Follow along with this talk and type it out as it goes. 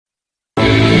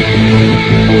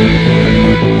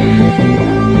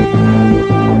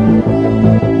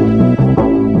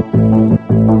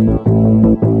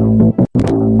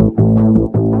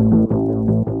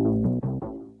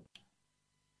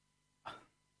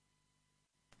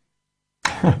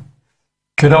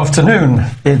Good afternoon.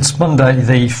 It's Monday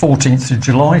the 14th of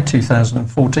July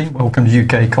 2014. Welcome to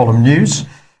UK Column News.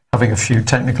 Having a few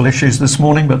technical issues this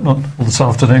morning, but not this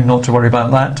afternoon, not to worry about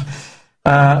that.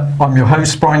 I'm your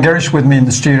host, Brian Gerrish. With me in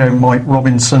the studio, Mike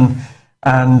Robinson.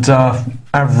 And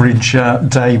average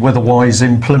day weather-wise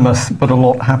in Plymouth, but a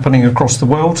lot happening across the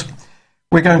world.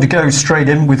 We're going to go straight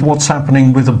in with what's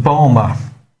happening with Obama.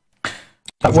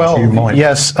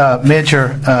 Yes,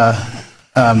 major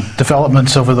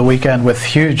developments over the weekend with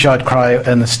huge outcry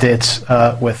in the States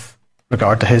with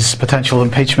regard to his potential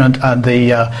impeachment and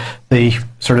the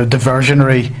sort of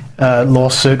diversionary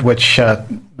lawsuit which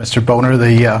Mr. Boehner,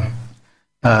 the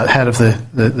head of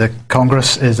the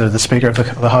Congress, the Speaker of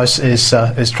the House,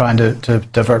 is trying to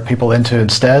divert people into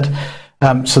instead.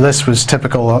 So this was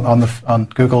typical on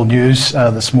Google News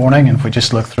this morning, and if we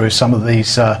just look through some of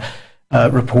these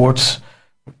reports,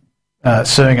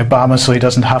 suing Obama so he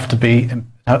doesn't have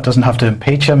to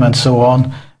impeach him, and so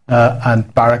on. And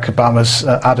Barack Obama's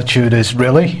attitude is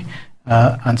really,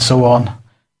 and so on.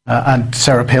 And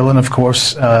Sarah Palin, of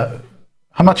course.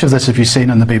 How much of this have you seen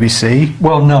on the BBC?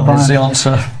 Well, none is the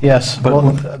answer. Yes, but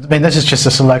I mean, this is just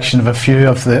a selection of a few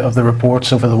of the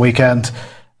reports over the weekend.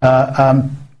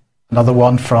 Another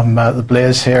one from the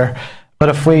Blaze here. But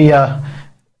if we,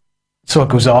 so it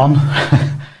goes on.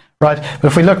 Right, but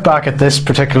if we look back at this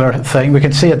particular thing, we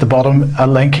can see at the bottom a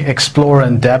link, explore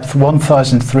in depth,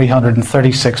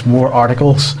 1,336 more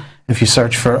articles if you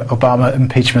search for Obama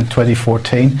impeachment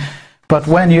 2014. But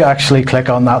when you actually click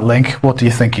on that link, what do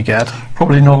you think you get?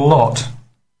 Probably not a lot.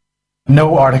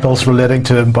 No articles relating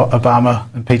to Obama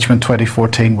impeachment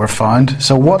 2014 were found.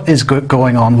 So what is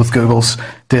going on with Google's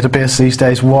database these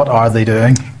days? What are they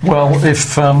doing? Well,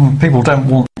 if people don't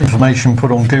want information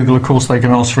put on Google, of course they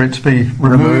can ask for it to be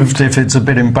removed if it's a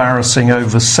bit embarrassing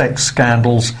over sex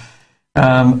scandals,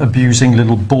 abusing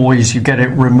little boys. You get it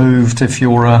removed. If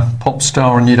you're a pop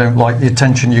star and you don't like the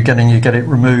attention you're getting, you get it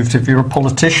removed. If you're a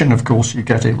politician, of course, you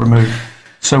get it removed.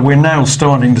 So we're now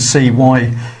starting to see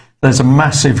why there's a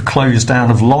massive close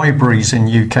down of libraries in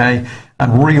UK,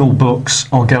 and real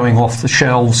books are going off the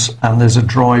shelves, and there's a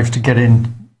drive to get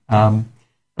in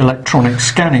electronic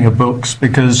scanning of books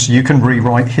because you can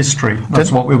rewrite history.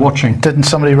 That's what we're watching. Didn't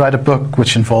somebody write a book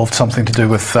which involved something to do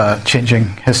with changing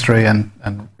history and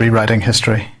rewriting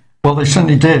history? Well, they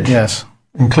certainly did. Yes.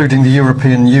 Including the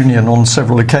European Union on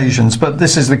several occasions. But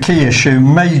this is the key issue.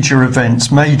 Major events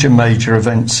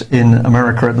in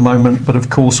America at the moment. But of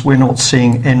course, we're not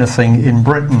seeing anything in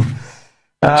Britain.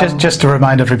 Just to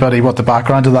remind everybody what the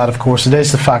background of that, of course, it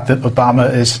is the fact that Obama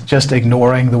is just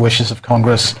ignoring the wishes of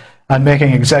Congress and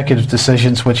making executive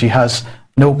decisions which he has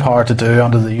no power to do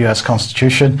under the US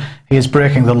Constitution. He is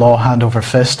breaking the law hand over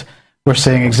fist. We're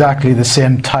seeing exactly the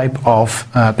same type of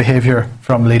behaviour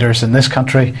from leaders in this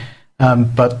country.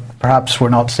 But perhaps we're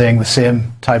not seeing the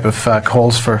same type of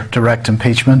calls for direct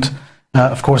impeachment.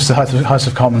 Of course, the House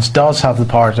of Commons does have the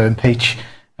power to impeach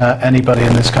anybody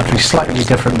in this country. Slightly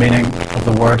different meaning of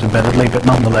the word, admittedly, but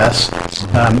nonetheless,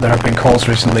 there have been calls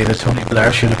recently that Tony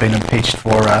Blair should have been impeached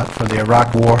for the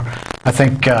Iraq War. I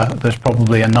think there's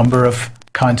probably a number of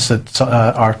counts that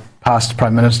our past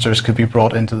prime ministers could be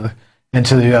brought into the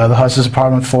Houses of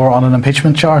Parliament for on an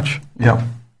impeachment charge. Yeah.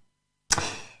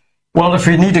 Well, if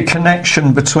we need a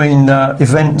connection between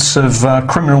events of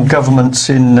criminal governments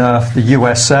in the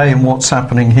USA and what's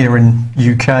happening here in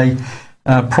UK,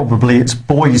 probably it's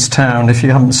Boys Town. If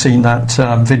you haven't seen that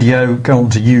video, go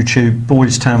onto YouTube,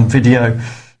 Boys Town video,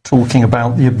 talking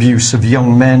about the abuse of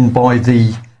young men by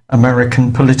the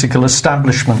American political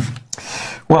establishment.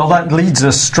 Well, that leads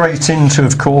us straight into,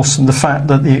 of course, the fact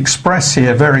that the Express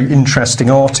here, very interesting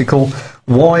article.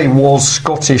 Why was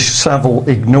Scottish Savile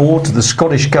ignored? The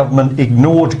Scottish Government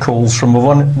ignored calls from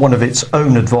one of its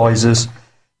own advisers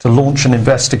to launch an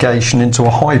investigation into a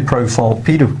high-profile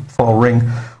paedophile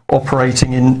ring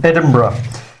operating in Edinburgh.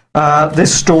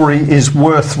 This story is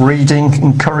worth reading.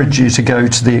 Encourage you to go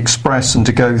to the Express and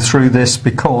to go through this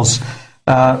because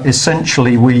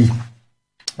essentially we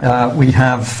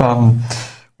have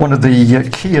one of the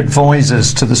key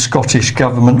advisors to the Scottish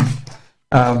Government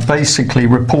basically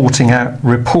reporting that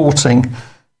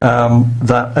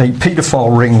a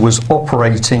paedophile ring was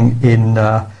operating in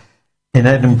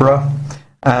Edinburgh.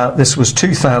 This was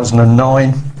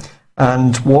 2009,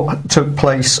 and what took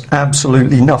place?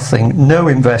 Absolutely nothing, no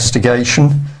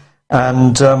investigation.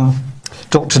 And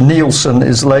Dr. Nielsen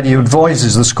is the lady who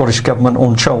advises the Scottish Government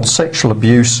on child sexual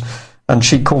abuse, and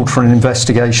she called for an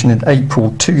investigation in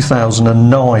April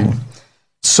 2009.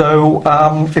 So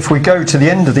if we go to the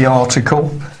end of the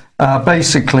article,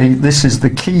 basically this is the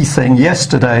key thing.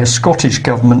 Yesterday, a Scottish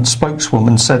Government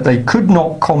spokeswoman said they could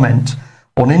not comment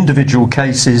on individual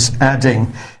cases,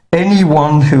 adding,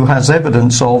 anyone who has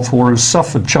evidence of or has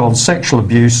suffered child sexual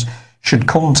abuse should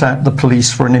contact the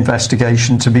police for an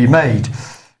investigation to be made.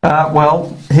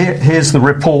 Well, here's the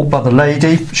report by the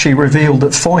lady. She revealed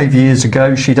that 5 years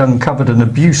ago she'd uncovered an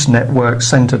abuse network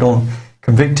centred on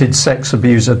convicted sex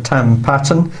abuser Tam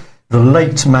Patton, the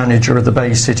late manager of the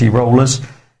Bay City Rollers.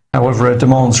 However, her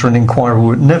demands for an inquiry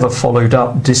were never followed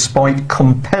up, despite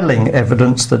compelling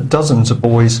evidence that dozens of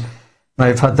boys may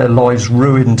have had their lives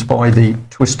ruined by the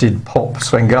twisted pop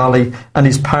Svengali and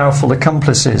his powerful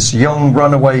accomplices. Young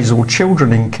runaways or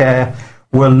children in care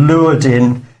were lured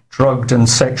in, drugged and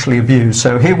sexually abused.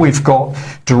 So here we've got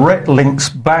direct links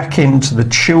back into the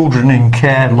children in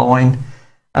care line.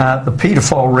 The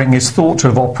paedophile ring is thought to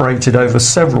have operated over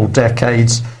several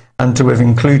decades and to have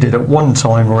included at one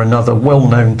time or another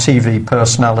well-known TV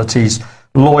personalities,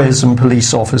 lawyers and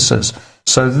police officers.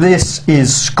 So this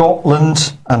is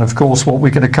Scotland, and of course what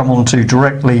we're going to come on to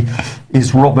directly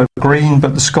is Robert Green,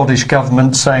 but the Scottish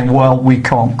government saying, well, we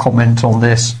can't comment on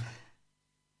this.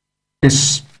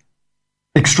 It's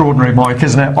extraordinary, Mike,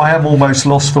 isn't it? I am almost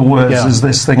lost for words as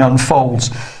this thing unfolds.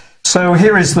 So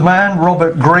here is the man,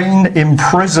 Robert Green,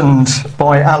 imprisoned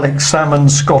by Alex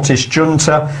Salmond's Scottish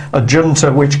junta, a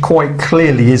junta which quite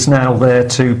clearly is now there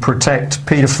to protect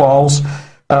paedophiles.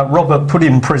 Robert put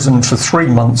in prison for 3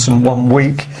 months and 1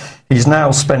 week. He's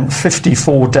now spent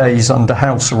 54 days under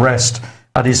house arrest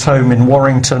at his home in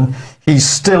Warrington. He's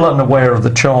still unaware of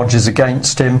the charges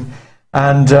against him.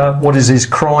 And what is his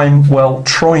crime? Well,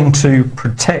 trying to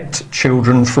protect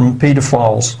children from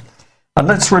paedophiles. And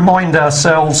let's remind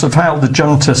ourselves of how the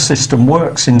junta system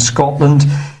works in Scotland.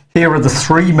 Here are the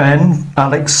three men,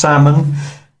 Alex Salmond,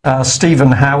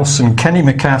 Stephen House and Kenny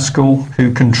McCaskill,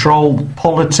 who control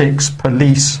politics,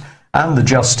 police and the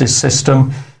justice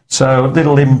system. So a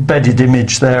little embedded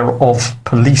image there of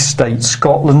police state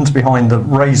Scotland behind the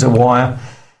razor wire.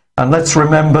 And let's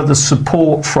remember the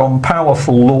support from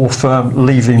powerful law firm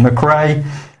Levy McRae.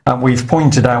 And we've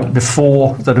pointed out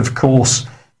before that, of course,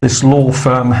 this law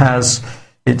firm has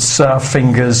its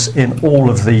fingers in all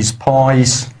of these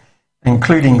pies,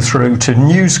 including through to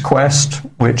NewsQuest,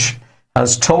 which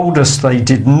has told us they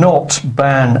did not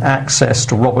ban access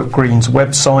to Robert Green's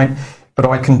website. But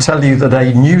I can tell you that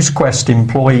a NewsQuest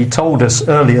employee told us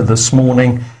earlier this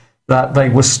morning that they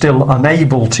were still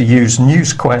unable to use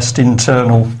NewsQuest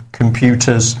internal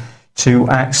computers to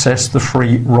access the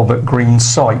free Robert Green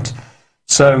site.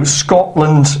 So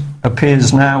Scotland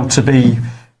appears now to be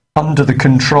under the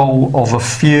control of a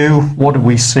few. What are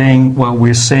we seeing? Well,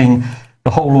 we're seeing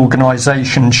the whole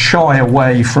organisation shy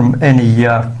away from any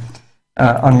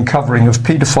uncovering of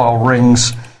paedophile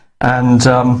rings.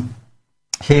 And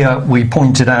here we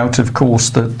pointed out, of course,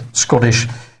 that Scottish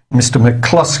Mr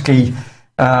McCluskey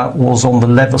was on the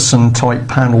Leveson type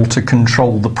panel to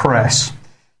control the press.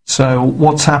 So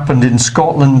what's happened in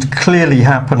Scotland clearly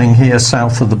happening here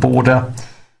south of the border.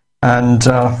 And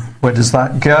where does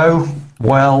that go?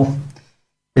 Well,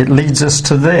 it leads us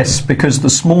to this, because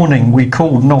this morning we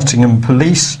called Nottingham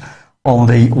Police on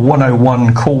the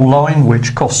 101 call line,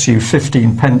 which costs you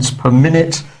 15 pence per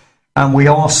minute, and we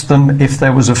asked them if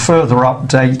there was a further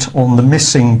update on the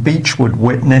missing Beechwood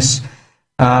witness.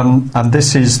 And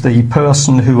this is the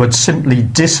person who had simply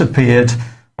disappeared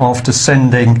after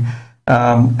sending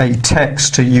a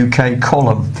text to UK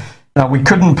Column. Now, we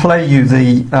couldn't play you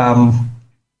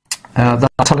that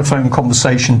telephone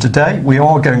conversation today. We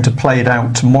are going to play it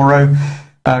out tomorrow.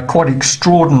 Quite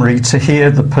extraordinary to hear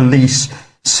the police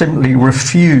simply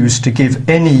refuse to give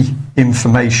any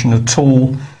information at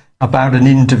all about an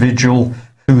individual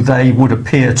who they would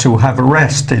appear to have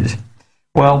arrested.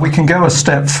 Well, we can go a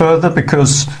step further,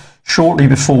 because shortly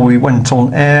before we went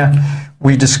on air,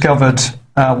 we discovered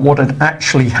what had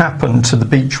actually happened to the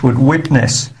Beechwood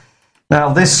witness.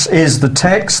 Now, this is the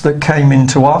text that came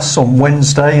into us on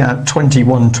Wednesday at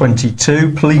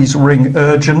 21:22. Please ring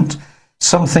urgent.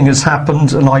 Something has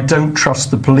happened and I don't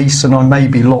trust the police and I may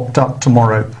be locked up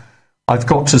tomorrow. I've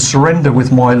got to surrender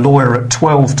with my lawyer at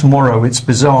 12 tomorrow. It's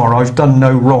bizarre. I've done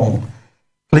no wrong.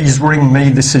 Please ring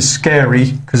me. This is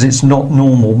scary because it's not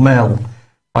normal, Mel.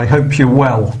 I hope you're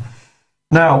well.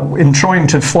 Now, in trying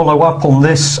to follow up on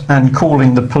this and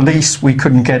calling the police, we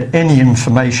couldn't get any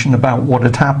information about what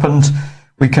had happened.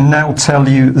 We can now tell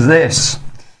you this,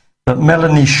 that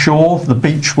Melanie Shaw, the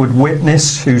Beechwood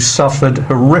witness who suffered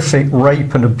horrific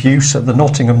rape and abuse at the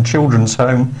Nottingham Children's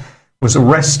Home, was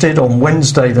arrested on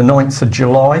Wednesday the 9th of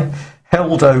July,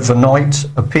 held overnight,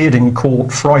 appeared in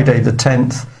court Friday the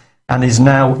 10th, and is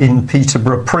now in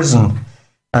Peterborough Prison.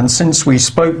 And since we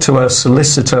spoke to her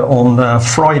solicitor on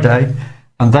Friday,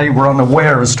 and they were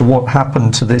unaware as to what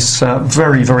happened to this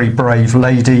very, very brave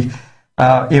lady.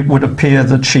 It would appear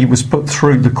that she was put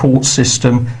through the court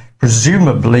system,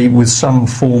 presumably with some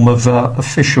form of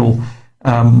official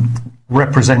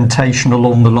representation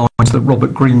along the lines that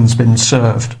Robert Greene's been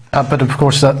served. But of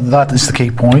course, that is the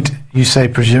key point. You say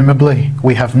presumably.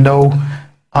 We have no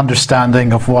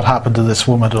understanding of what happened to this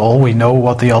woman at all. We know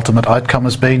what the ultimate outcome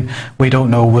has been. We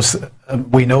don't know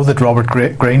we know that Robert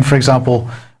Greene, for example,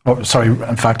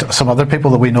 in fact, some other people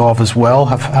that we know of as well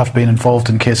have been involved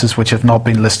in cases which have not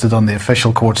been listed on the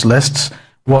official court's lists.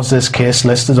 Was this case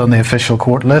listed on the official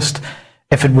court list?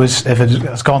 If it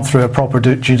has gone through a proper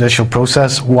judicial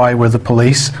process, why were the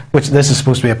police, which this is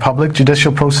supposed to be a public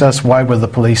judicial process, why were the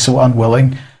police so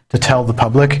unwilling to tell the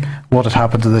public what had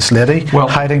happened to this lady,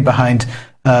 hiding behind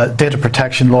data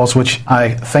protection laws, which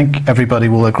I think everybody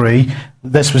will agree,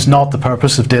 this was not the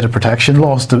purpose of data protection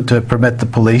laws, to permit the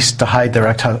police to hide their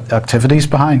activities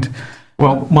behind.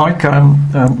 Well, Mike,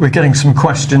 we're getting some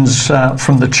questions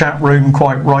from the chat room,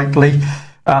 quite rightly.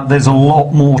 There's a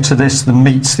lot more to this than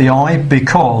meets the eye,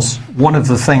 because one of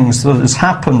the things that has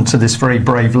happened to this very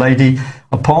brave lady,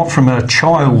 apart from her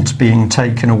child being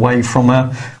taken away from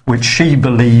her, which she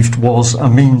believed was a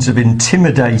means of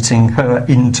intimidating her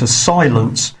into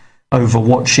silence over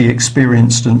what she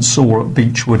experienced and saw at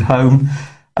Beechwood Home,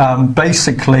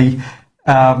 basically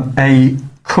a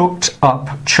cooked up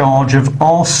charge of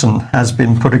arson has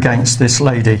been put against this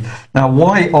lady. Now,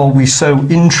 why are we so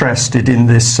interested in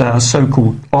this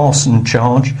so-called arson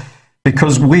charge?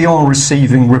 Because we are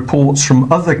receiving reports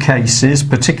from other cases,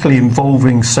 particularly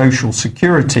involving social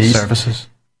securities,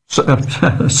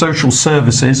 social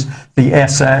services, the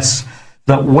SS,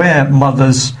 that where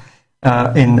mothers,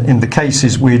 in the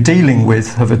cases we're dealing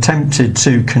with, have attempted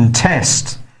to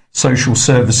contest social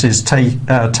services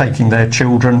taking their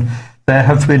children. There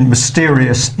have been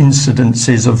mysterious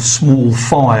incidences of small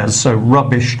fires, so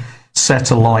rubbish set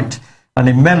alight. And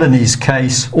in Melanie's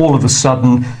case, all of a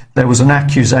sudden, there was an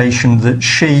accusation that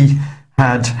she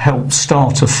had helped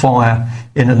start a fire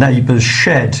in a neighbour's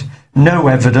shed. No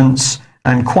evidence,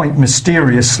 and quite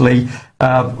mysteriously,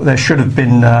 there should have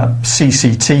been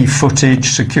CCTV footage,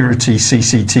 security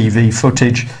CCTV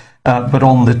footage, but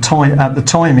at the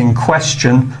time in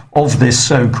question of this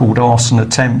so-called arson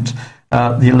attempt,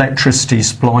 the electricity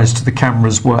supplies to the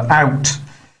cameras were out.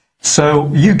 So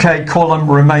UK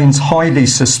column remains highly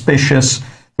suspicious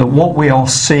that what we are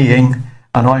seeing,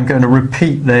 and I'm going to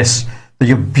repeat this,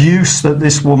 the abuse that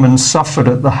this woman suffered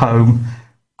at the home,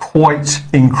 quite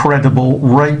incredible,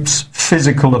 rapes,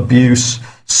 physical abuse,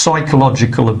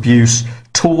 psychological abuse,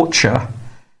 torture.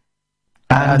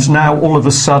 And now all of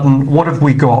a sudden, what have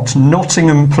we got?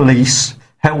 Nottingham police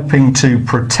helping to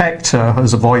protect her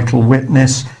as a vital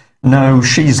witness. No,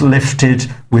 she's lifted,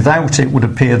 without, it would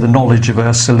appear, the knowledge of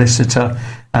her solicitor,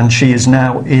 and she is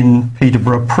now in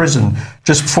Peterborough Prison.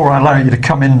 Just before I allow you to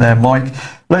come in there, Mike,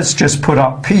 let's just put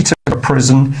up Peterborough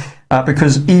Prison,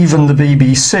 because even the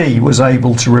BBC was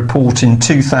able to report in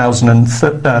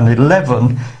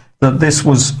 2011 that this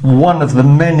was one of the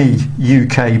many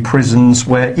UK prisons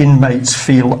where inmates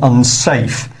feel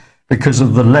unsafe because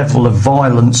of the level of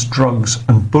violence, drugs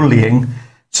and bullying.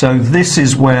 So this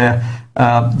is where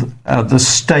the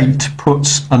state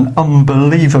puts an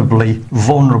unbelievably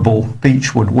vulnerable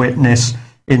Beechwood witness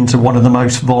into one of the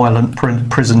most violent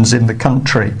prisons in the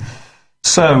country.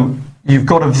 So you've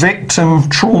got a victim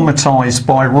traumatised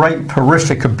by rape,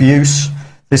 horrific abuse.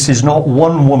 This is not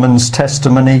one woman's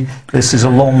testimony. This is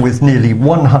along with nearly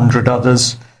 100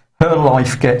 others. Her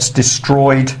life gets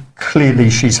destroyed. Clearly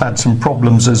she's had some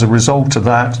problems as a result of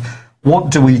that.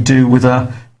 What do we do with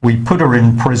her? We put her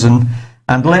in prison.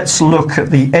 And let's look at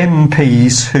the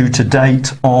MPs who to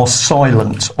date are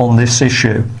silent on this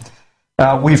issue.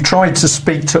 We've tried to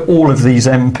speak to all of these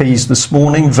MPs this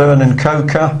morning: Vernon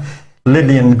Coker,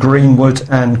 Lillian Greenwood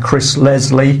and Chris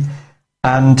Leslie.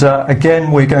 And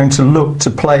again, we're going to look to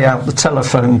play out the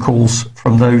telephone calls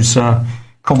from those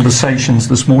conversations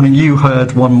this morning. You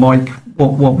heard one, Mike.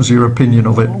 What was your opinion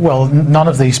of it? Well, none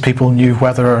of these people knew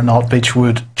whether or not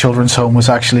Beechwood Children's Home was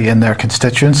actually in their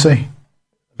constituency.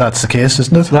 That's the case,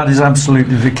 isn't it? That is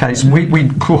absolutely the case.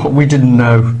 We didn't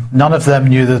know. None of them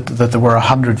knew that there were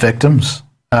 100 victims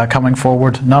coming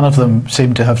forward. None of them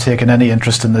seemed to have taken any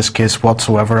interest in this case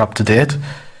whatsoever up to date.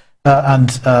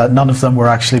 And none of them were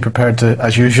actually prepared to,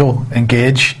 as usual,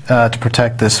 engage to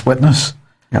protect this witness.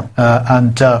 Yeah.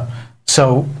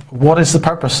 So what is the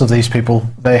purpose of these people?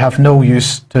 They have no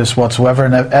use to us whatsoever,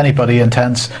 and if anybody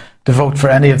intends to vote for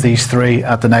any of these three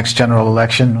at the next general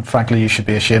election, frankly, you should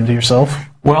be ashamed of yourself.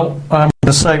 Well, I'm going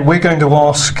to say we're going to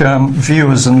ask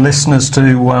viewers and listeners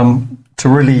to to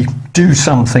really do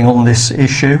something on this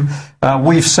issue.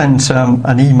 We've sent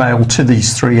an email to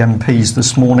these three MPs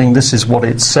this morning. This is what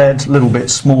it said, a little bit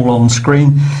small on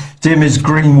screen. Dear Ms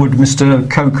Greenwood, Mr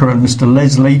Coker and Mr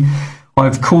Leslie,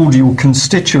 I've called your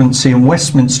constituency and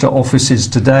Westminster offices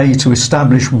today to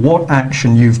establish what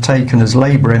action you've taken as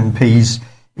Labour MPs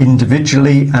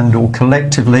individually and or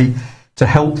collectively to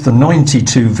help the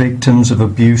 92 victims of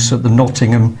abuse at the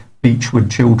Nottingham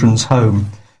Beechwood Children's Home.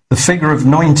 The figure of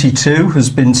 92 has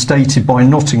been stated by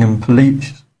Nottingham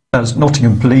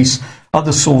Police.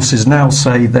 Other sources now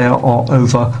say there are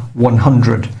over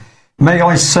 100. May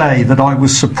I say that I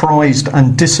was surprised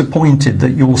and disappointed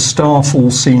that your staff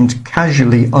all seemed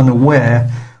casually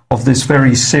unaware of this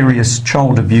very serious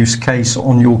child abuse case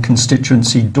on your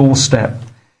constituency doorstep.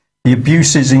 The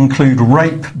abuses include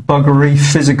rape, buggery,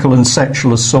 physical and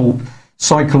sexual assault,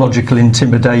 psychological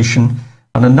intimidation,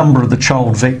 and a number of the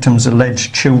child victims'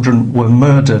 alleged children were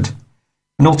murdered.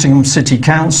 Nottingham City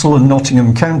Council and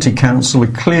Nottingham County Council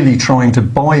are clearly trying to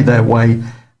buy their way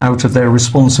out of their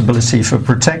responsibility for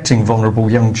protecting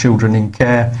vulnerable young children in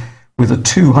care with a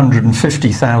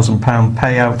 £250,000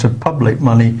 payout of public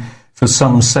money for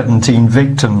some 17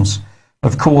 victims.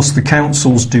 Of course, the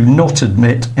councils do not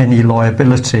admit any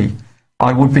liability.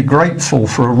 I would be grateful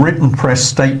for a written press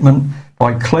statement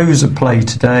by close of play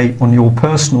today on your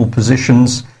personal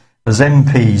positions as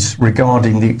MPs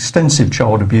regarding the extensive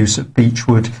child abuse at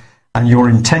Beechwood and your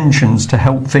intentions to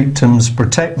help victims,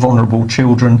 protect vulnerable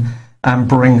children and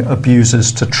bring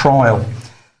abusers to trial.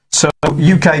 So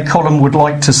UK Column would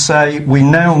like to say we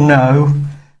now know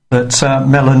that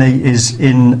Melanie is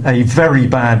in a very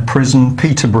bad prison,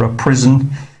 Peterborough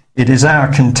prison. It is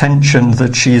our contention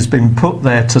that she has been put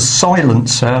there to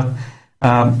silence her.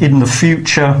 In the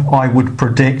future, I would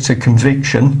predict a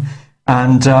conviction.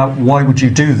 And why would you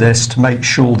do this? To make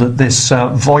sure that this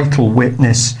vital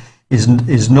witness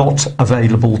is not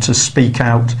available to speak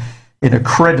out in a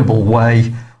credible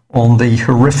way on the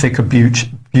horrific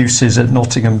abuses at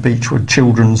Nottingham Beechwood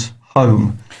Children's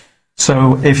Home.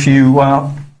 So if you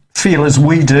feel as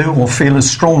we do, or feel as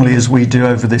strongly as we do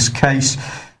over this case,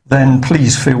 then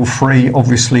please feel free,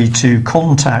 obviously, to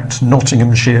contact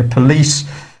Nottinghamshire Police,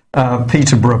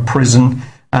 Peterborough Prison,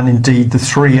 and indeed the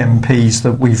three MPs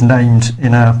that we've named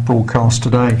in our broadcast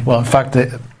today. Well, in fact,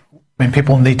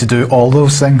 people need to do all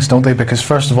those things, don't they? Because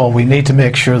first of all, we need to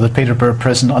make sure that Peterborough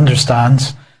Prison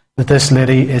understands that this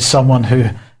lady is someone who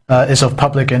is of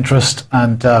public interest,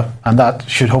 and that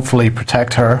should hopefully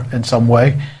protect her in some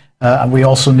way. And we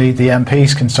also need the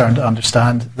MPs concerned to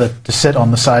understand that to sit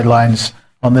on the sidelines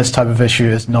on this type of issue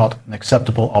is not an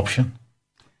acceptable option.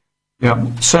 Yeah,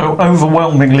 so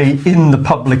overwhelmingly in the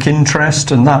public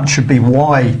interest, and that should be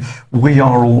why we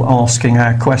are all asking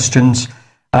our questions.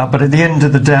 But at the end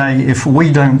of the day, if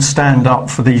we don't stand up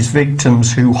for these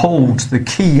victims who hold the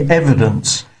key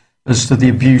evidence as to the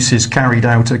abuses carried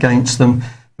out against them,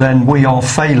 then we are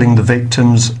failing the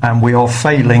victims and we are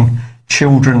failing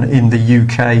children in the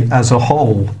UK as a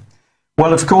whole.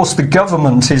 Well, of course, the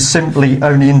government is simply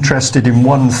only interested in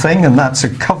one thing, and that's a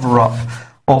cover-up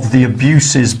of the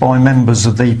abuses by members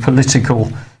of the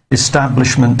political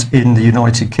establishment in the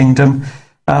United Kingdom.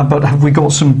 But have we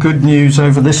got some good news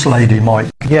over this lady, Mike?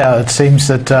 Yeah, it seems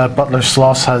that Butler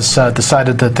Sloss has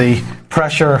decided that the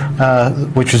pressure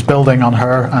which was building on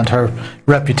her and her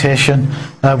reputation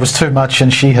was too much,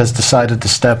 and she has decided to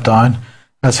step down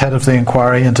as head of the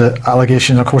inquiry into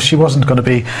allegations. Of course, she wasn't going to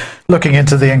be looking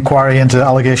into the inquiry into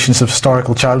allegations of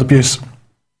historical child abuse.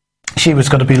 She was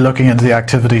going to be looking into the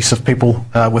activities of people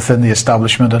within the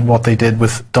establishment and what they did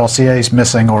with dossiers,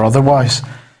 missing or otherwise.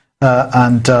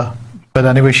 But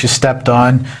anyway, she stepped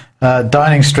down.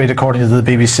 Downing Street, according to the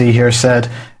BBC here,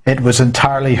 said it was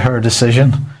entirely her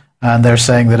decision, and they're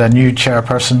saying that a new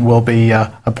chairperson will be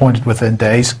appointed within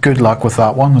days. Good luck with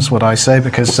that one, is what I say,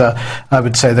 because I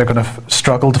would say they're going to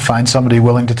struggle to find somebody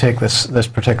willing to take this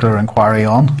particular inquiry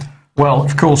on. Well,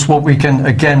 of course, what we can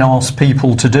again ask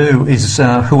people to do is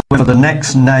whoever the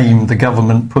next name the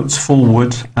government puts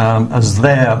forward as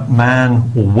their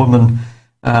man or woman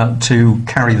to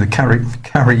carry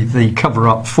the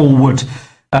cover-up forward.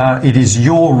 It is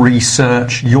your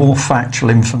research, your factual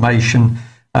information,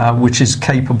 which is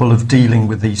capable of dealing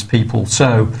with these people.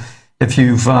 So if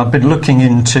you've been looking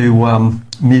into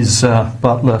Ms.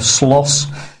 Butler Sloss,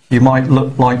 you might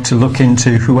like to look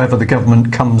into whoever the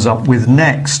government comes up with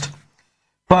next.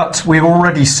 But we've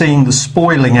already seen the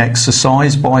spoiling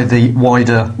exercise by the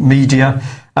wider media,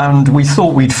 and we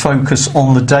thought we'd focus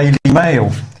on the Daily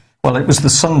Mail. Well, it was the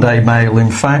Sunday Mail, in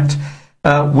fact,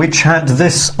 which had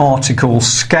this article: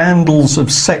 Scandals of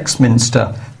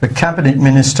Sexminster. The cabinet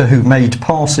minister who made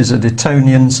passes at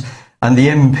Etonians and the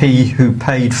MP who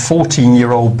paid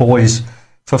 14-year-old boys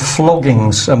for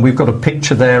floggings. And we've got a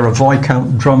picture there of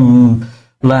Viscount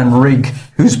Drumlanrig,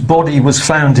 whose body was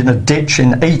found in a ditch in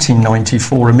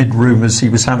 1894 amid rumours he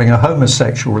was having a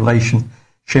homosexual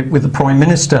relationship with the Prime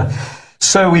Minister.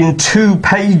 So in 2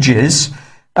 pages,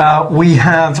 we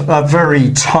have a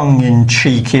very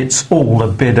tongue-in-cheek, it's all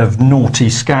a bit of naughty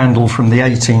scandal from the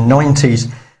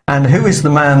 1890s. And who is the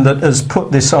man that has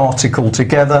put this article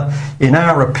together? In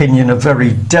our opinion, a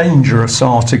very dangerous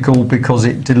article, because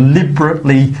it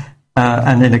deliberately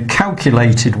and in a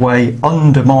calculated way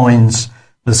undermines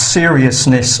the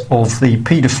seriousness of the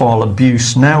paedophile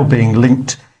abuse now being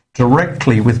linked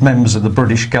directly with members of the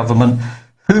British government.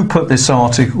 Who put this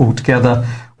article together?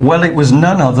 Well, it was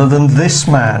none other than this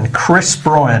man, Chris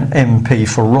Bryant, MP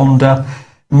for Rhondda.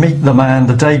 Meet the man.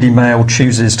 The Daily Mail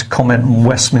chooses to comment on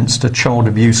Westminster child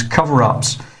abuse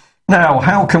cover-ups. Now,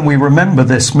 how can we remember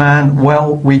this man?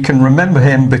 Well, we can remember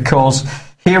him because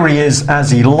here he is,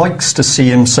 as he likes to see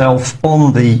himself,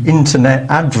 on the internet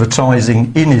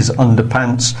advertising in his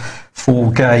underpants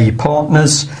for gay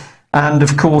partners. And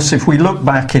of course, if we look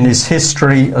back in his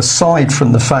history, aside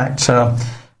from the fact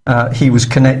he was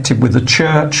connected with the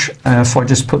church, if I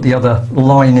just put the other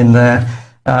line in there,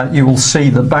 you will see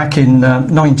that back in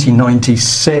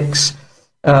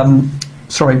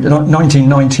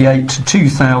 1998 to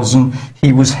 2000,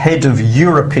 he was head of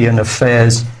European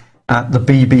affairs at the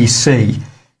BBC.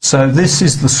 So this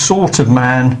is the sort of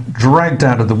man dragged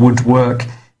out of the woodwork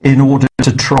in order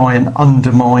to try and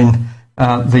undermine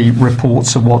the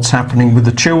reports of what's happening with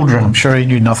the children. I'm sure he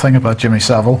knew nothing about Jimmy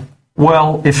Savile.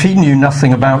 Well, if he knew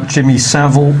nothing about Jimmy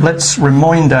Savile, let's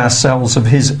remind ourselves of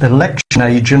his election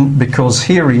agent, because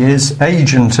here he is,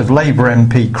 agent of Labour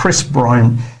MP Chris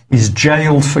Bryant, is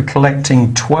jailed for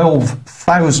collecting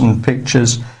 12,000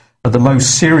 pictures of the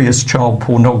most serious child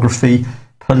pornography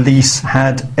police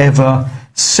had ever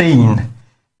seen.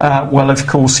 Well, of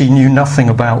course, he knew nothing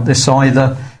about this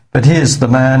either, but here's the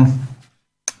man,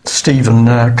 Stephen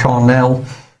Carnell.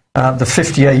 The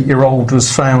 58-year-old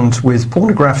was found with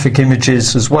pornographic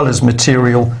images as well as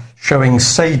material showing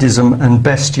sadism and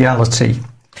bestiality.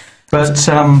 But,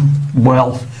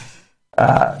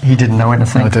 he didn't know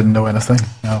anything. I didn't know anything,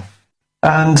 no.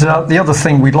 And the other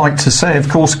thing we'd like to say, of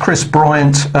course, Chris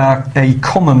Bryant, a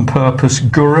common purpose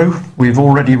guru. We've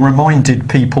already reminded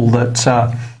people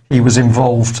that he was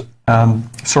involved,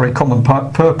 Common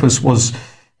Purpose was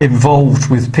involved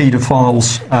with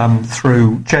paedophiles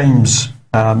through James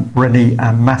Rennie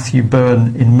and Matthew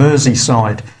Byrne in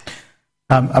Merseyside.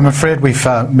 I'm afraid we've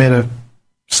made a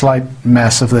slight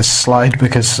mess of this slide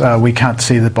because we can't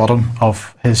see the bottom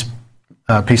of his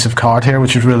piece of card here,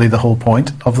 which is really the whole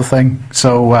point of the thing.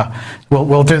 So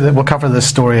we'll cover this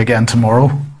story again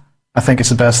tomorrow. I think it's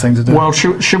the best thing to do. Well,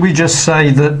 should we just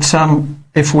say that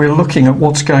if we're looking at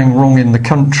what's going wrong in the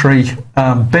country,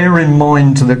 bear in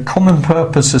mind that Common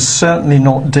Purpose has certainly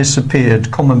not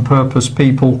disappeared. Common Purpose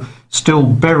people still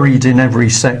buried in every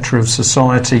sector of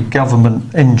society, government,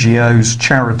 NGOs,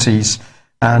 charities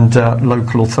and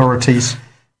local authorities.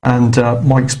 And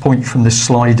Mike's point from this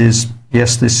slide is,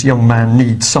 yes, this young man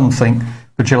needs something,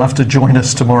 but you'll have to join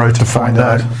us tomorrow to find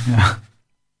out. Yeah.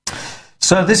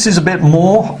 So this is a bit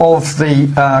more of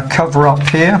the cover-up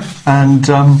here, and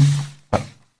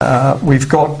we've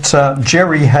got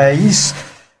Jerry Hayes,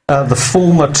 the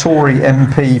former Tory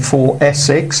MP for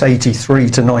Essex, 83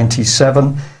 to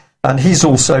 97, and he's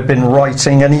also been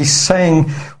writing, and he's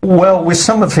saying, well, with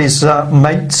some of his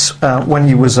mates, when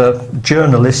he was a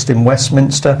journalist in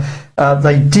Westminster,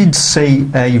 they did see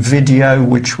a video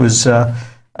which was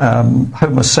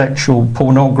homosexual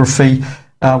pornography,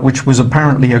 which was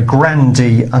apparently a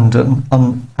grandee and an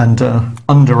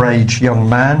underage young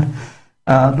man.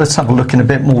 Let's have a look in a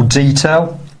bit more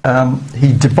detail.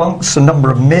 He debunks a number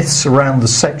of myths around the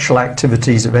sexual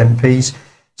activities of MPs,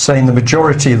 saying the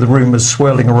majority of the rumours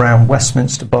swirling around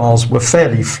Westminster bars were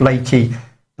fairly flaky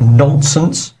and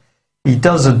nonsense. He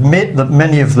does admit that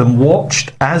many of them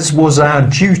watched, as was our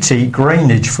duty,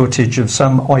 grainage footage of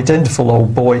some identifiable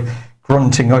old boy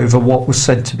grunting over what was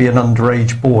said to be an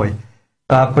underage boy.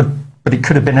 But it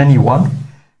could have been anyone.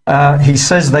 He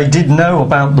says they did know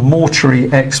about the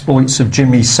mortuary exploits of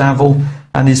Jimmy Savile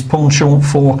and his penchant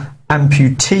for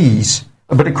amputees,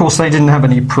 but of course they didn't have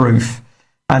any proof.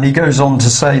 And he goes on to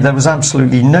say there was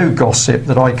absolutely no gossip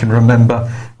that I can remember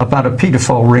about a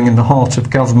paedophile ring in the heart of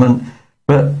government,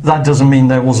 but that doesn't mean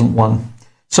there wasn't one.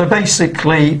 So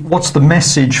basically, what's the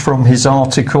message from his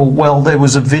article? Well, there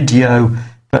was a video,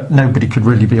 but nobody could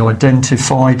really be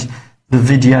identified. The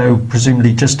video,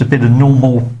 presumably just a bit of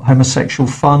normal homosexual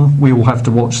fun. We all have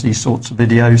to watch these sorts of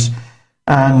videos.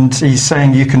 and he's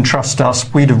saying you can trust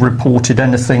us, we'd have reported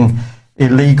anything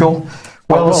illegal.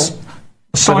 Well,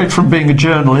 aside from being a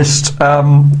journalist,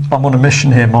 I'm on a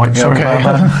mission here, Mike, sorry about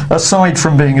that. Aside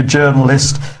from being a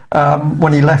journalist,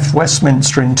 when he left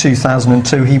Westminster in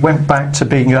 2002, he went back to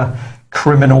being a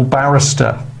criminal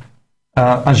barrister,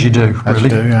 as you do, really. As you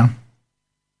do, yeah.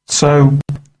 So,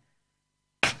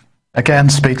 again,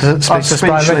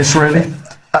 speechless, really.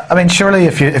 I mean, surely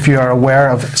if you are aware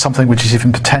of something which is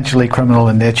even potentially criminal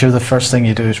in nature, the first thing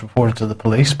you do is report it to the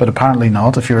police, but apparently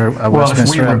not if you're a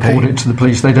Westminster MP. If we report it to the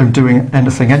police, they don't do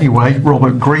anything anyway.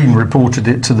 Robert Greene reported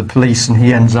it to the police and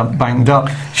he ends up banged up.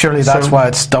 Surely that's why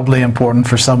it's doubly important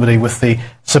for somebody with the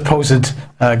supposed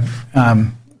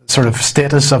sort of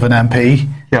status of an MP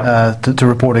to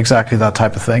report exactly that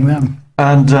type of thing then.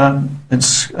 And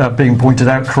it's being pointed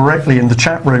out correctly in the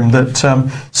chat room that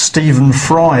Stephen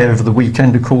Fry over the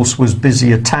weekend, of course, was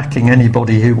busy attacking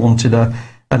anybody who wanted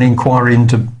an inquiry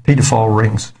into paedophile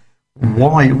rings.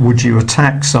 Why would you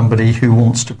attack somebody who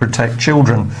wants to protect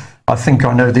children? I think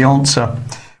I know the answer.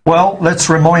 Well, let's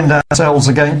remind ourselves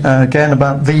again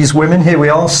about these women. Here we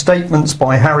are, statements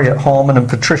by Harriet Harman and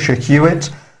Patricia Hewitt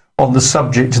on the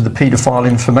subject of the Paedophile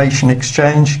Information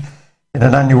Exchange. In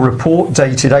an annual report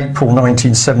dated April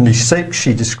 1976,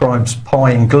 she describes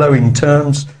PI in glowing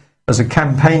terms as a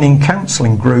campaigning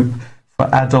counselling group for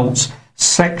adults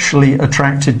sexually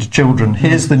attracted to children.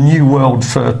 Here's the new world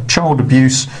for child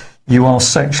abuse. You are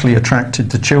sexually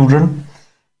attracted to children.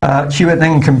 Hewitt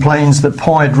then complains that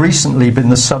PI had recently been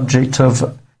the subject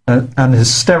of an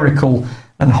hysterical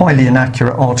and highly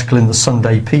inaccurate article in the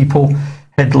Sunday People,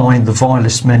 headlined "The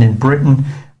Vilest Men in Britain,"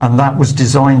 and that was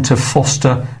designed to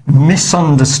foster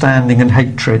misunderstanding and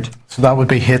hatred. So that would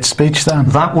be hate speech then?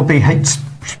 That would be hate.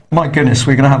 My goodness,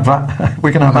 we're going to have that.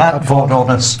 We're going to have ATVOD on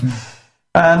us.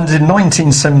 And in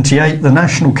 1978, the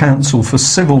National Council for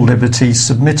Civil Liberties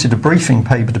submitted a briefing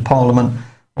paper to Parliament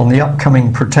on the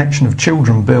upcoming Protection of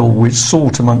Children Bill, which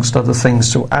sought, amongst other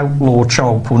things, to outlaw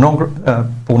child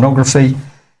pornography.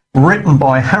 Written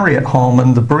by Harriet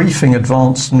Harman, the briefing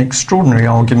advanced an extraordinary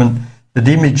argument that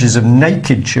images of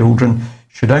naked children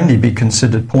should only be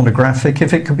considered pornographic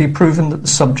if it could be proven that the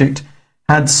subject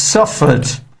had suffered.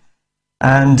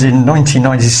 And in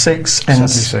 1976,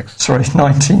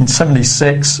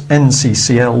 1976,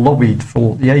 NCCL lobbied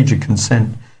for the age of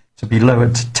consent to be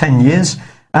lowered to 10 years.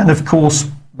 And of course,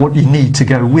 what you need to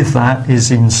go with that is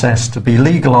incest to be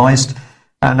legalised.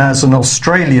 And as an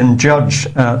Australian judge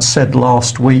said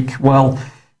last week, well,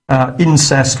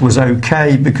 incest was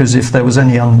okay because if there was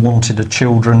any unwanted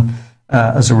children,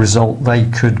 as a result, they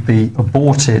could be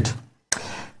aborted.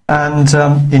 And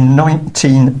in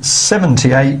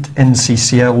 1978,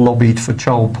 NCCL lobbied for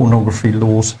child pornography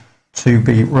laws to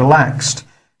be relaxed.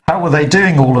 How were they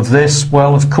doing all of this?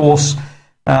 Well, of course,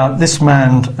 this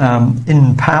man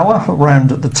in power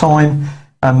around at the time,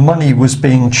 money was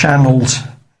being channeled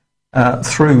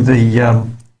through the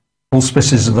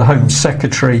auspices of the Home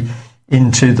Secretary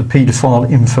into the Paedophile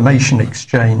Information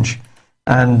Exchange.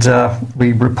 And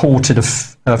we reported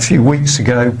a few weeks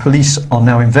ago, police are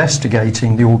now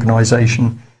investigating the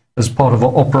organisation as part of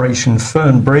Operation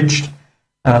Fernbridge,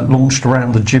 launched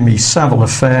around the Jimmy Savile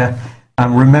affair.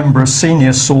 And remember, a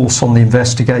senior source on the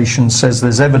investigation says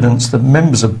there's evidence that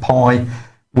members of PI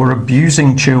were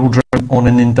abusing children on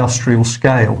an industrial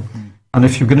scale. And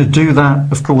if you're going to do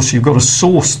that, of course, you've got to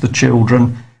source the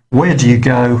children. Where do you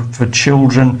go for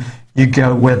children? You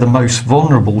go where the most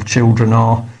vulnerable children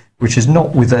are, which is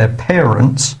not with their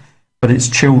parents, but it's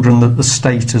children that the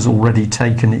state has already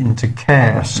taken into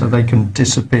care so they can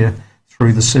disappear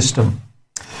through the system.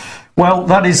 Well,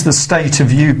 that is the state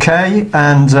of UK,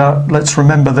 and let's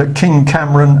remember that King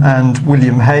Cameron and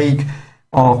William Hague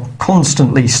are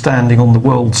constantly standing on the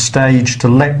world stage to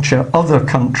lecture other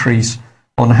countries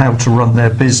on how to run their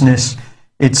business.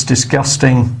 It's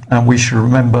disgusting, and we should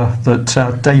remember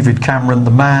that David Cameron,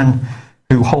 the man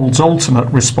who holds ultimate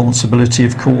responsibility,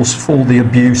 of course, for the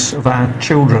abuse of our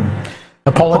children.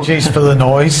 Apologies for the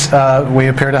noise. We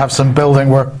appear to have some building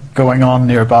work going on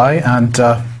nearby, and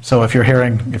so if you're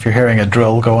hearing a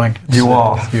drill going, you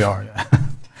are, yeah.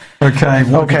 Okay,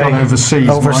 what have you got overseas?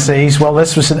 Overseas, Mike? Well,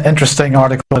 this was an interesting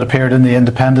article that appeared in The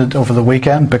Independent over the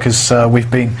weekend because we've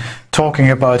been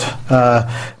talking about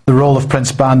the role of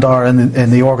Prince Bandar in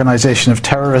the organisation of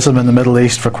terrorism in the Middle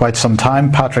East for quite some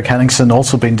time. Patrick Henningsen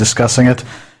also been discussing it,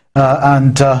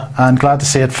 and glad to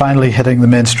see it finally hitting the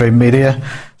mainstream media.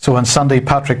 So on Sunday,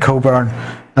 Patrick Coburn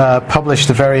published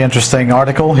a very interesting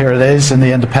article. Here it is in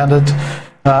The Independent.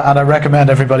 And I recommend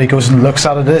everybody goes and looks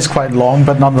at it. It is quite long,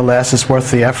 but nonetheless it's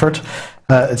worth the effort.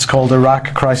 It's called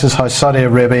Iraq Crisis, How Saudi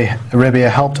Arabia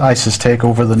Helped ISIS Take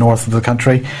Over the North of the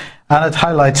Country. And it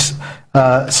highlights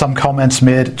some comments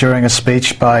made during a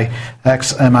speech by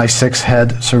ex-MI6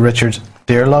 head Sir Richard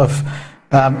Dearlove.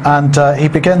 He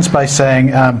begins by saying,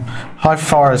 how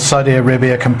far is Saudi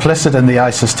Arabia complicit in the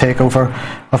ISIS takeover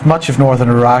of much of northern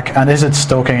Iraq, and is it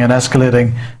stoking an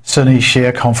escalating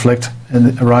Sunni-Shia conflict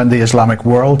around the Islamic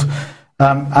world?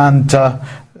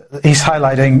 He's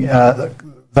highlighting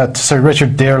that Sir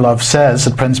Richard Dearlove says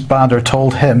that Prince Bandar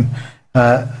told him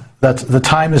that the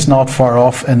time is not far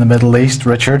off in the Middle East,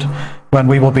 Richard, when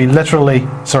it will be literally,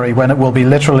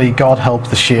 God help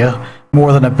the Shia.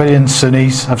 More than 1 billion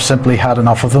Sunnis have simply had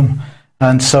enough of them.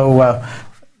 And so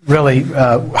really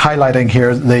highlighting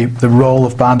here the role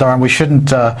of Bandar. And we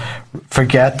shouldn't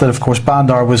forget that, of course,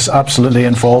 Bandar was absolutely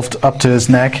involved up to his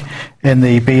neck in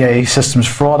the BAE Systems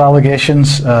fraud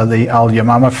allegations, the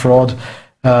Al-Yamama fraud.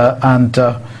 And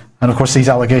of course, these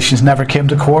allegations never came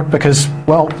to court because,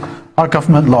 well, our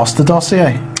government lost the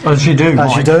dossier. As you do,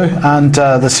 Mike. And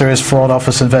the Serious Fraud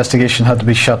Office investigation had to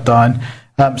be shut down.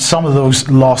 Some of those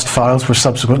lost files were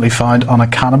subsequently found on a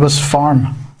cannabis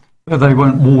farm. They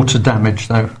weren't water damage,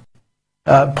 though?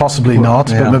 Possibly not,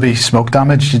 but maybe smoke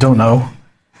damage, you don't know.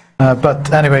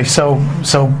 But anyway, so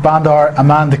Bandar, a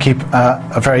man to keep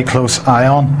a very close eye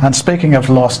on. And speaking of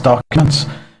lost documents,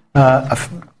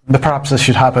 perhaps this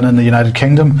should happen in the United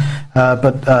Kingdom,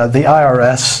 but the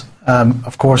IRS,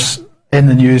 of course, in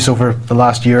the news over the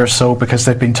last year or so because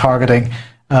they've been targeting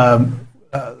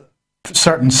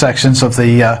certain sections of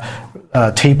the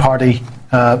Tea Party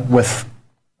with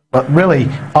really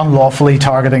unlawfully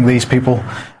targeting these people,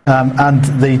 and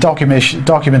the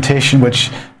documentation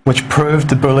which proved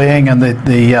the bullying and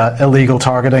the illegal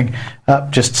targeting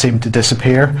just seemed to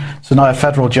disappear. So now a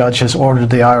federal judge has ordered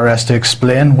the IRS to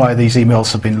explain why these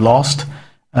emails have been lost,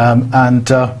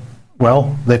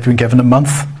 well, they've been given a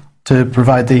month to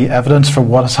provide the evidence for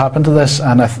what has happened to this,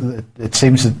 and it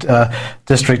seems that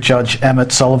District Judge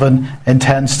Emmett Sullivan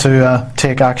intends to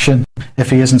take action if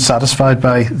he isn't satisfied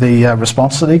by the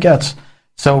response that he gets.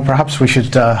 So perhaps we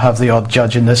should have the odd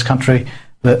judge in this country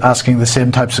asking the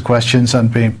same types of questions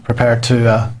and being prepared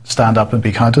to stand up and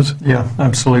be counted. Yeah,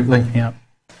 absolutely. Yeah.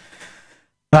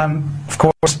 Of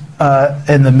course,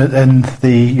 in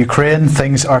the Ukraine,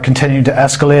 things are continuing to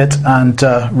escalate, and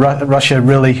Russia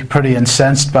really pretty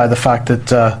incensed by the fact that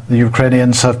the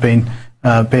Ukrainians have been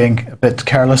being a bit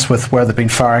careless with where they've been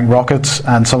firing rockets,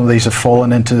 and some of these have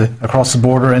fallen across the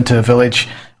border into a village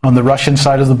on the Russian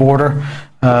side of the border.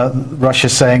 Russia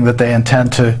saying that they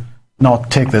intend to not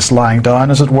take this lying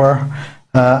down, as it were,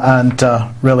 and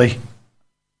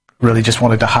really just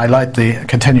wanted to highlight the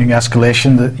continuing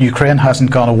escalation. That Ukraine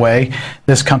hasn't gone away.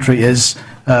 This country is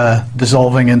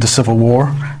dissolving into civil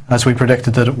war, as we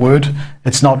predicted that it would.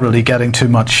 It's not really getting too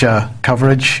much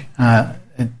coverage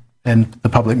in the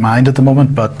public mind at the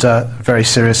moment, but a very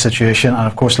serious situation. And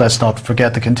of course, let's not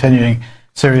forget the continuing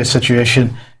serious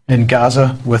situation in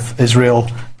Gaza, with Israel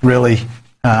really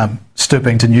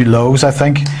stooping to new lows, I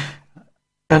think.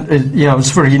 And it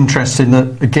was very interesting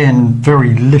that, again,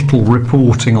 very little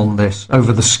reporting on this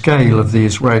over the scale of the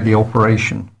Israeli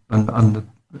operation and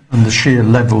the sheer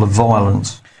level of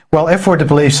violence. Well, if we're to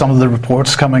believe some of the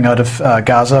reports coming out of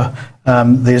Gaza,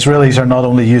 the Israelis are not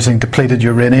only using depleted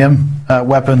uranium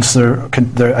weapons,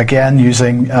 they're again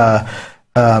using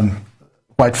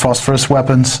white phosphorus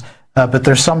weapons, but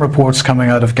there's some reports coming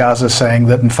out of Gaza saying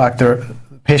that, in fact,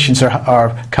 patients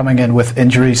are coming in with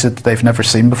injuries that they've never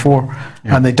seen before,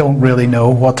 and they don't really know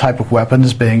what type of weapon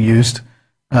is being used.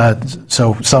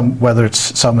 So whether it's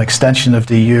some extension of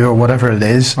DU or whatever it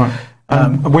is. Right.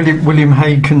 William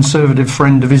Hague, Conservative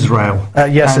Friend of Israel.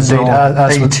 Yes, indeed.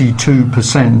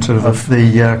 82% of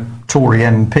the Tory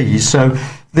MPs. So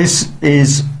this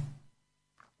is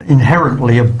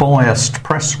inherently a biased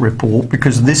press report,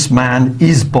 because this man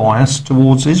is biased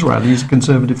towards Israel. He's a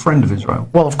Conservative Friend of Israel.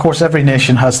 Well, of course, every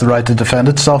nation has the right to defend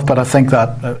itself, but I think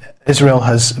that Israel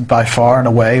has, by far and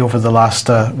away, over the last,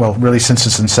 really since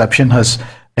its inception, has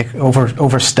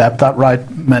overstepped that right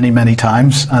many, many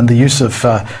times, and the use of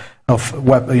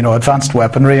advanced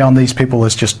weaponry on these people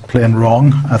is just plain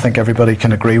wrong. I think everybody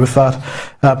can agree with that.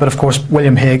 But of course,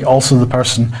 William Hague, also the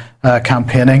person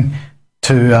campaigning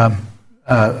to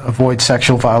avoid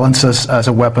sexual violence as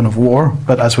a weapon of war,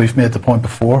 but as we've made the point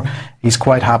before, he's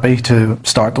quite happy to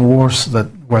start the wars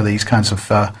where these kinds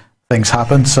of things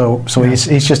happen. So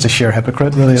he's just a sheer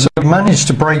hypocrite, really. So he managed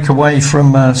to break away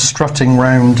from strutting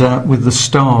around with the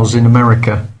stars in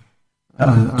America.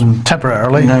 And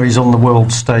temporarily. Now he's on the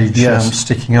world stage,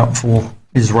 sticking up for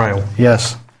Israel.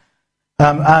 Yes.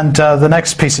 And the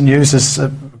next piece of news is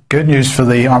good news for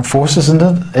the armed forces,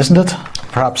 isn't it?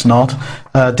 Perhaps not.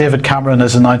 David Cameron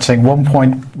is announcing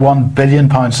 £1.1 billion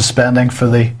of spending for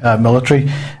the military.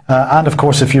 And of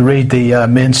course, if you read the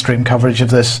mainstream coverage of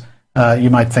this, you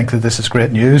might think that this is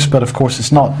great news, but of course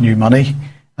it's not new money.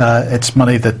 It's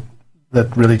money that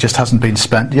really just hasn't been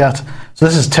spent yet. So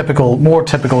this is more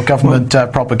typical government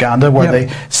propaganda, where they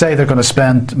say they're going to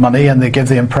spend money and they give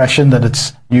the impression that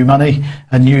it's new money,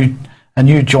 a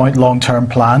new joint long-term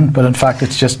plan, but in fact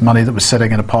it's just money that was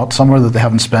sitting in a pot somewhere that they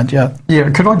haven't spent yet.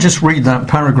 Yeah, could I just read that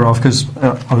paragraph, because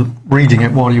I was reading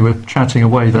it while you were chatting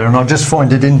away there, and I just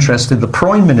find it interesting. The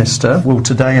Prime Minister will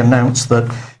today announce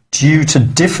that due to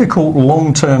difficult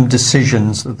long-term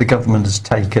decisions that the government has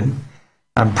taken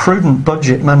and prudent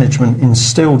budget management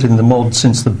instilled in the mod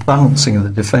since the balancing of the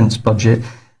defence budget,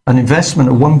 an investment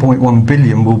of £1.1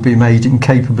 billion will be made in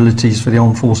capabilities for the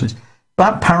armed forces.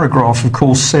 That paragraph, of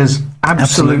course, says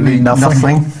absolutely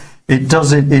nothing. It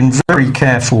does it in very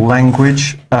careful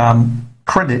language.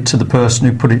 Credit to the person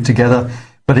who put it together.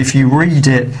 But if you read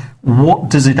it, what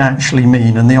does it actually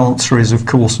mean? And the answer is, of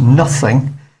course,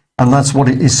 nothing. And that's what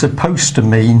it is supposed to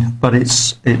mean, but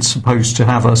it's supposed to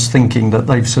have us thinking that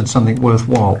they've said something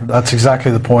worthwhile. That's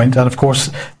exactly the point. And of course,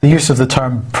 the use of the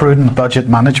term prudent budget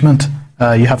management,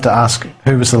 you have to ask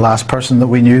who was the last person that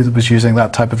we knew that was using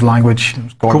that type of language. It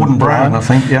was Gordon Brown, I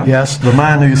think, yeah. Yes. The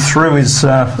man who threw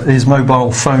his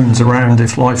mobile phones around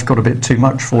if life got a bit too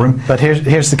much for him. But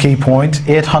here's the key point.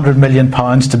 £800 million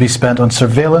to be spent on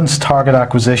surveillance, target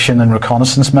acquisition and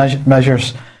reconnaissance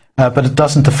measures. But it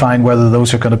doesn't define whether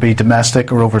those are going to be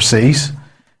domestic or overseas.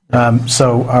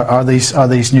 So are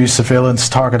these new surveillance,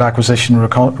 target acquisition,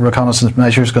 reconnaissance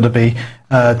measures going to be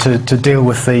to deal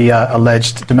with the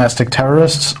alleged domestic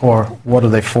terrorists, or what are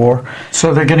they for?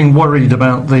 So they're getting worried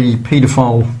about the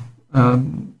paedophile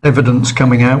evidence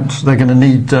coming out. They're going to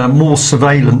need more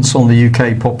surveillance on the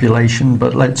UK population,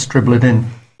 but let's dribble it in.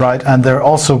 Right, and they're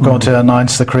also going to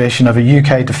announce the creation of a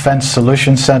UK Defence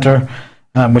Solutions Centre,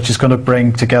 which is going to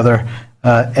bring together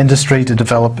industry to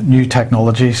develop new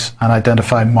technologies and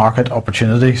identify market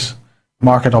opportunities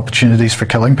for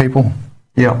killing people.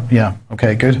 Yeah,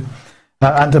 okay, good.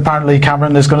 And apparently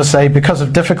Cameron is going to say, because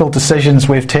of difficult decisions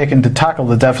we've taken to tackle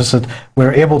the deficit,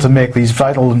 we're able to make these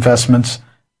vital investments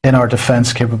in our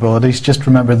defence capabilities. Just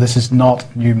remember, this is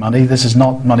not new money. This is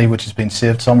not money which has been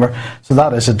saved somewhere. So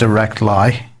that is a direct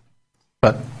lie.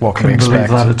 But what can we expect? Couldn't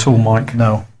believe that at all, Mike.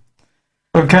 No.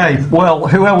 Okay, well,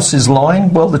 who else is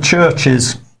lying? Well, the church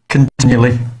is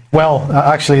continually. Well,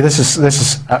 actually, this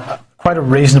is quite a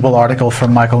reasonable article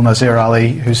from Michael Nazir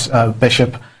Ali, who's a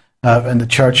bishop in the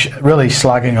church, really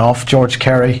slagging off George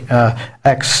Carey,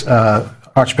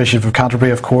 ex-Archbishop of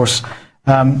Canterbury, of course.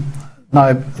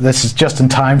 Now, this is just in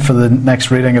time for the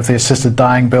next reading of the Assisted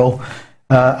Dying Bill,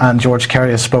 and George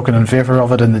Carey has spoken in favour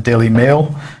of it in the Daily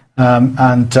Mail.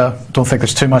 And don't think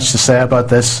there's too much to say about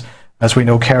this. As we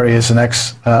know, Carey is an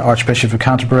ex-Archbishop of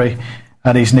Canterbury,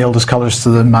 and he's nailed his colours to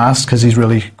the mast because he's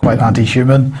really quite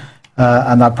anti-human,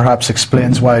 and that perhaps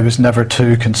explains why he was never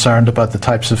too concerned about the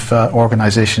types of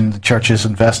organisation the church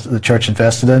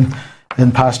invested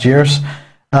in past years.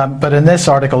 But in this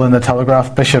article in the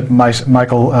Telegraph, Bishop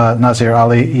Michael Nazir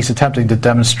Ali, he's attempting to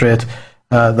demonstrate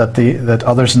that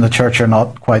others in the church are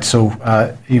not quite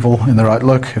so evil in their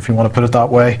outlook, if you want to put it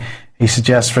that way. He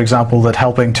suggests, for example, that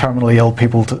helping terminally ill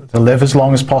people to live as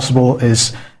long as possible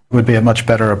would be a much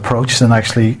better approach than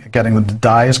actually getting them to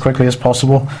die as quickly as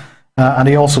possible. And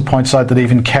he also points out that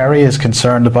even Carey is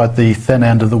concerned about the thin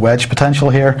end of the wedge potential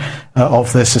here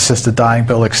of this assisted dying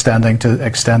bill extending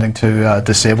to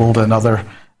disabled and other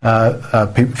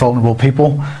vulnerable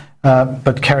people.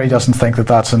 But Carey doesn't think that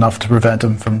that's enough to prevent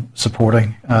him from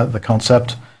supporting the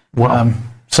concept. Wow.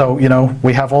 So,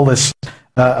 we have all this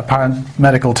apparent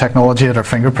medical technology at our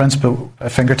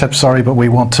fingertips, but we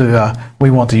want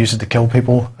to use it to kill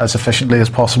people as efficiently as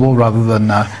possible, rather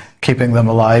than keeping them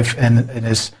alive in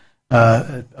as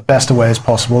best a way as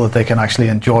possible that they can actually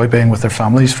enjoy being with their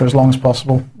families for as long as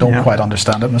possible. Don't quite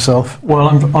understand it myself. Well,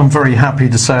 I'm very happy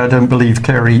to say I don't believe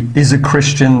Carey is a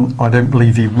Christian. I don't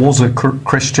believe he was a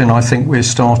Christian. I think we're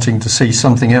starting to see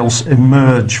something else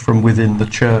emerge from within the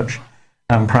church.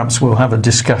 And perhaps we'll have a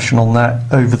discussion on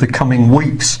that over the coming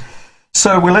weeks.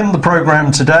 So we'll end the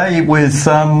programme today with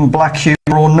black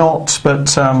humour or not,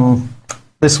 but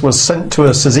this was sent to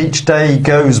us as each day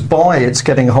goes by. It's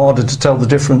getting harder to tell the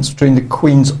difference between the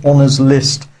Queen's Honours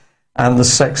List and the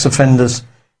Sex Offenders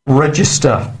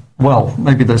Register. Well,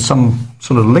 maybe there's some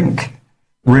sort of link,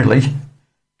 really.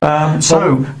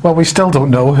 Well, we still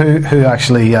don't know who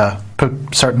actually put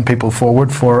certain people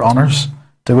forward for honours,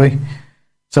 do we?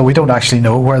 So we don't actually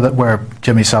know where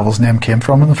Jimmy Savile's name came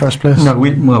from in the first place? No,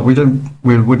 we don't.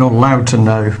 We're not allowed to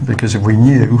know, because if we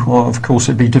knew, well, of course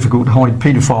it'd be difficult to hide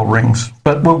paedophile rings.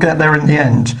 But we'll get there in the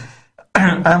end.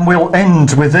 And we'll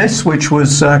end with this, which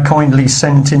was kindly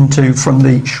sent into from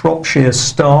the Shropshire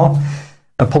Star.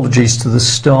 Apologies to the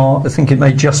Star. I think it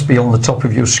may just be on the top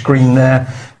of your screen there.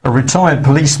 A retired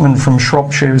policeman from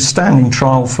Shropshire is standing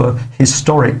trial for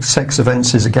historic sex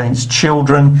offences against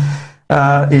children.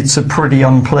 It's a pretty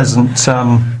unpleasant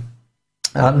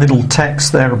little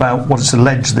text there about what it's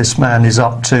alleged this man is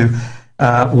up to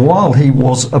while he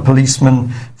was a policeman,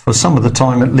 for some of the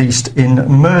time at least, in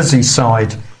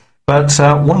Merseyside. But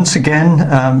once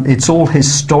again, it's all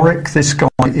historic. This guy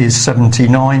is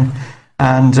 79,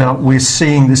 and we're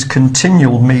seeing this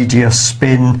continual media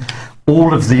spin.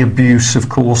 All of the abuse, of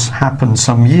course, happened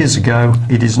some years ago.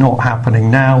 It is not happening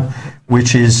now,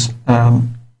 which is,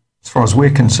 as far as we're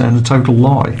concerned, a total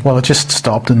lie. Well, it just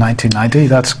stopped in 1990.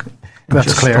 That's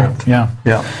clear. Stopped.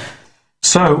 Yeah.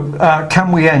 So,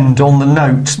 can we end on the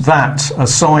note that,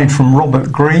 aside from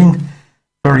Robert Greene,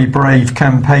 very brave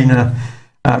campaigner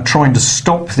trying to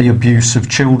stop the abuse of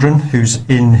children, who's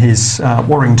in his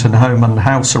Warrington home under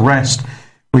house arrest,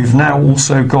 we've now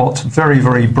also got very,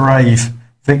 very brave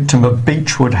victim of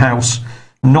Beechwood House,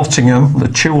 Nottingham, the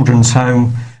children's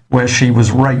home, where she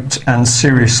was raped and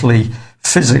seriously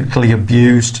physically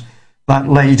abused. That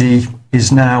lady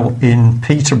is now in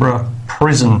Peterborough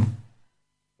prison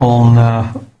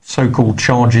on so-called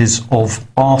charges of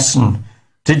arson.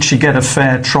 Did she get a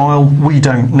fair trial? We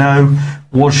don't know.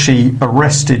 Was she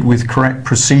arrested with correct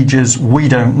procedures? We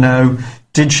don't know.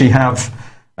 Did she have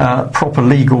proper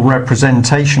legal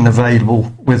representation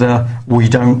available with her? We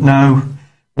don't know.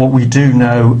 What we do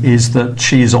know is that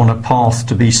she is on a path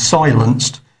to be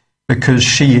silenced, because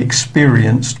she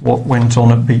experienced what went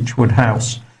on at Beechwood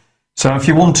House. So if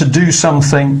you want to do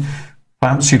something,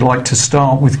 perhaps you'd like to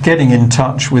start with getting in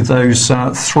touch with those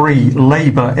 3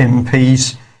 Labour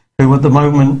MPs who at the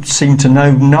moment seem to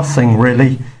know nothing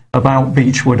really about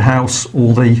Beechwood House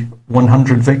or the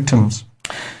 100 victims.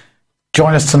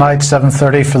 Join us tonight,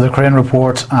 7:30 for the Crane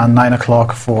Report, and 9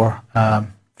 o'clock for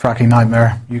Fracking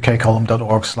Nightmare,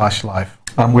 ukcolumn.org/live.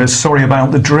 And we're sorry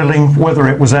about the drilling. Whether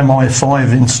it was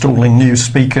MI5 installing new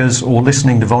speakers or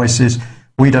listening devices,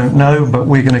 we don't know, but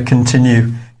we're going to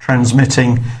continue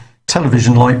transmitting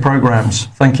television-like programmes.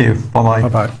 Thank you. Bye-bye.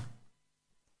 Bye-bye.